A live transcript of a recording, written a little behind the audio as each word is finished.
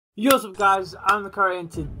Yo, what's up guys, I'm Mcoc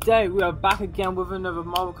and today we are back again with another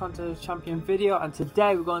Marvel Contest Champion video, and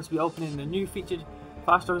today we're going to be opening the new featured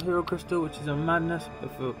 5-star hero crystal, which is a madness.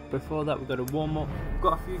 Before that we've got to warm up, we've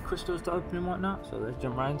got a few crystals to open and whatnot, so let's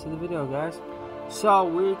jump right into the video guys. So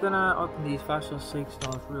we're gonna open these 5-star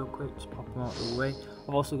 6-stars real quick, just pop them out of the way.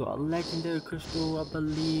 I've also got a legendary crystal, I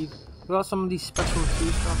believe. We've got some of these special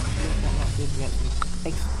 2-star crystals and whatnot, see if we get some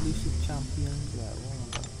exclusive champions.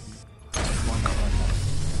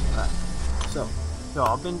 Right, so, yo,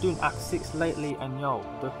 I've been doing Act 6 lately, and yo,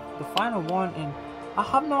 the final one in, I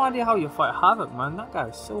have no idea how you fight Havoc, man. That guy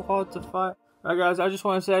is so hard to fight. Right guys, I just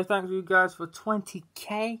want to say thank you guys for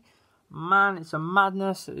 20k. Man, it's a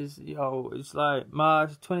madness. It's like, my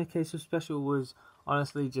 20k sub special was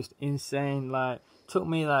honestly just insane. Like, took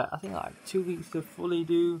me like, I think like 2 weeks to fully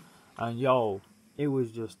do, and yo, it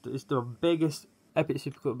was just, it's the biggest epic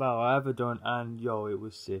Supercut battle I ever done, and yo, it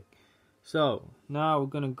was sick. So, now we're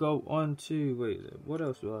going to go on to, wait, what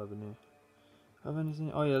else do I have in here? Have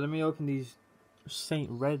anything? Oh yeah, let me open these Saint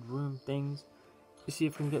Red Room things. To see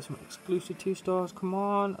if we can get some exclusive 2-stars. Come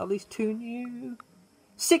on, at least 2 new.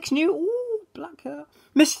 6 new, ooh, Black Hair.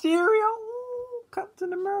 Mysterio, ooh,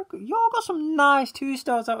 Captain America. Yo, I got some nice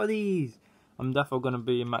 2-stars out of these. I'm definitely going to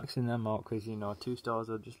be maxing them out because, you know,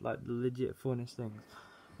 2-stars are just like the legit funnest things.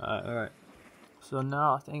 Alright. So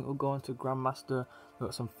now I think we'll go on to Grandmaster. We've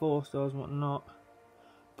got some 4-stars and whatnot.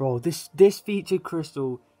 Bro, this featured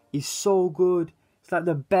crystal is so good. It's like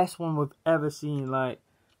the best one we've ever seen. Like,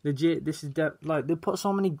 legit, this is like, they put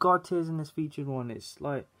so many god tiers in this featured one. It's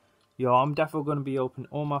like, yo, I'm definitely going to be opening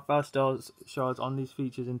all my 5-star shards on these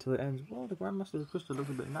features until it ends. Whoa, the Grandmaster crystal looks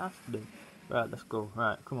a bit nasty today. Right, let's go.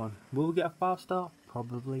 Right, come on. Will we get a 5-star?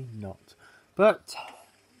 Probably not. But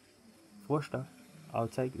 4-star, I'll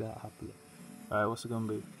take that happily. Alright, what's it gonna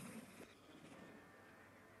be?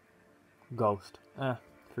 Ghost.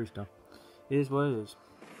 3-star. It is what it is.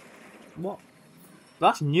 What?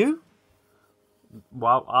 That's new?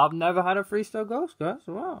 Wow, I've never had a 3-star ghost, guys.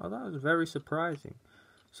 Wow, that was very surprising.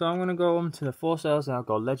 So I'm gonna go on to the 4-stars, and I'll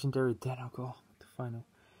go legendary, then I'll go the final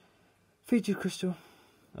featured crystal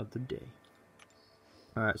of the day.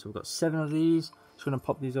 Alright, so we've got 7 of these. Just gonna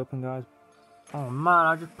pop these open, guys. Oh man,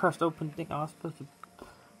 I just pressed open. Think I was supposed to.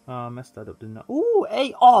 I messed that up, didn't I? Ooh,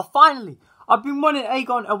 oh, finally! I've been wanting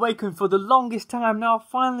Aegon Awaken for the longest time. Now I've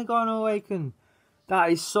finally got an Awaken. That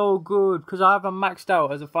is so good, because I have him maxed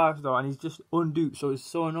out as a 5-star, and he's just unduped, so it's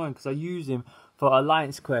so annoying, because I use him for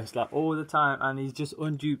Alliance Quest, like, all the time, and he's just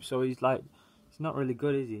unduped, so he's like, he's not really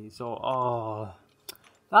good, is he? So, oh,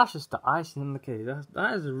 that's just the icing on the cake.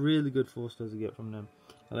 That is a really good 4-star to get from them.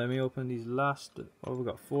 Now, let me open these last, oh, we've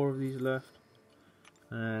got 4 of these left,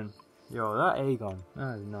 and yo, that Aegon,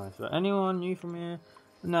 that is nice. But anyone new from here?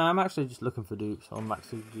 Nah, I'm actually just looking for dupes. I'm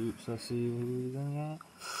maxing dupes. Let's see who we're gonna get.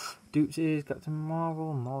 Dupes is Captain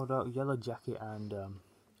Marvel, Mcoc, Yellow Jacket, and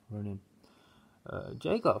Ronin.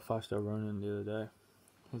 Jay got a 5-star Ronin the other day.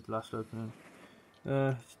 His last opening.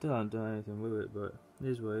 Still haven't done anything with it, but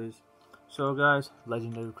it is what it is. So guys,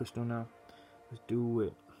 legendary crystal now. Let's do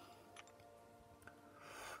it.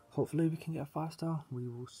 Hopefully we can get a 5-star. We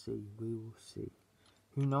will see. We will see.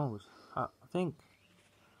 Who knows? I think.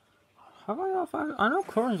 Have I got a 5-star? I know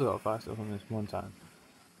Corin's got a 5-star from this one time.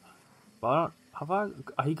 But I don't. Have I?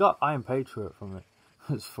 He got Iron Patriot from it.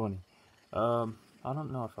 It's funny. I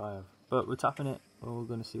don't know if I have. But we're tapping it. Well, we're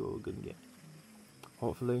going to see what we're going to get.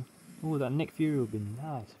 Hopefully. Oh, that Nick Fury will be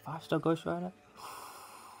nice. 5-star Ghost Rider.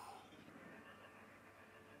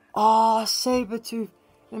 Oh, Sabretooth.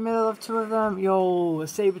 In the middle of 2 of them. Yo, a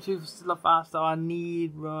Sabretooth is still a 5-star. I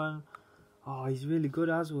need run. Oh, he's really good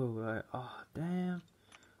as well, right? Oh, damn.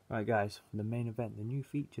 Right, guys, the main event, the new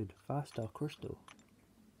featured 5-star crystal.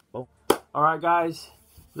 Oh. Alright, guys,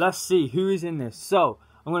 let's see who is in this. So,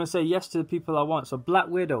 I'm going to say yes to the people I want. So, Black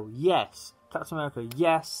Widow, yes. Captain America,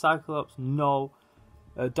 yes. Cyclops, no.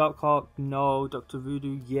 Darkhawk, no. Dr.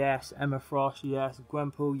 Voodoo, yes. Emma Frost, yes.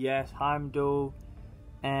 Gwenpool, yes. Heimdall,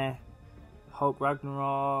 Hulk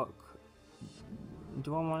Ragnarok.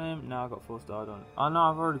 Do I want him? No, I got 4-star, I don't. Oh no,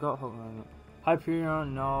 I've already got Hulk Ragnarok.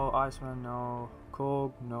 Hyperion, no. Iceman, no.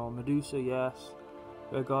 Korg, no. Medusa, yes.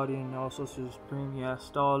 Red Guardian, no. Sorcerer Supreme, yes.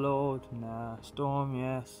 Star-Lord, nah. Storm,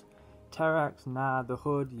 yes. Terrax, nah. The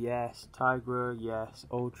Hood, yes. Tigra, yes.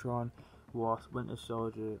 Ultron, Wasp, Winter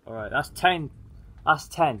Soldier. Alright, that's 10. That's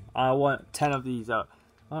 10. I want 10 of these out.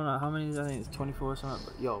 I don't know how many, I think it's 24 or something,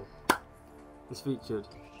 but yo. It's featured.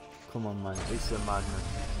 Come on, man. It's a madness.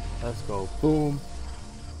 Let's go. Boom.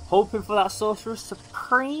 Hoping for that Sorcerer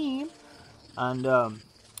Supreme. And,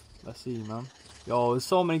 let's see, man. Yo, there's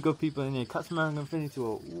so many good people in here. Captain America Infinity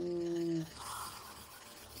War. Ooh.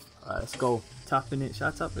 Alright, let's go. Tapping it. Should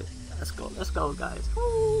I tap it? Let's go, guys.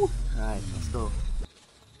 Woo! Alright, let's go.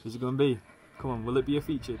 Who's it gonna be? Come on, will it be a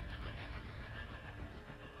featured?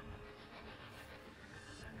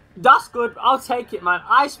 That's good. I'll take it, man.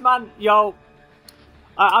 Iceman, yo.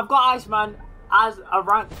 I've got Iceman as a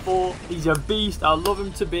rank 4. He's a beast. I love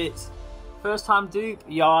him to bits. First time dupe,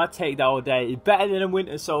 yo, I take that all day. He's better than a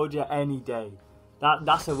Winter Soldier any day.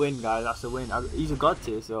 That's a win, guys. That's a win. He's a god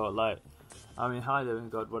tier, so like, I mean, higher than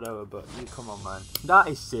god, whatever. But you, come on, man. That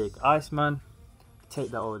is sick. Iceman,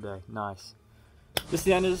 take that all day. Nice. This is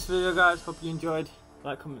the end of this video, guys. Hope you enjoyed.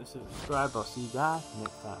 Like, comment, and subscribe. I'll see you guys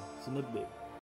next time. See you in a bit.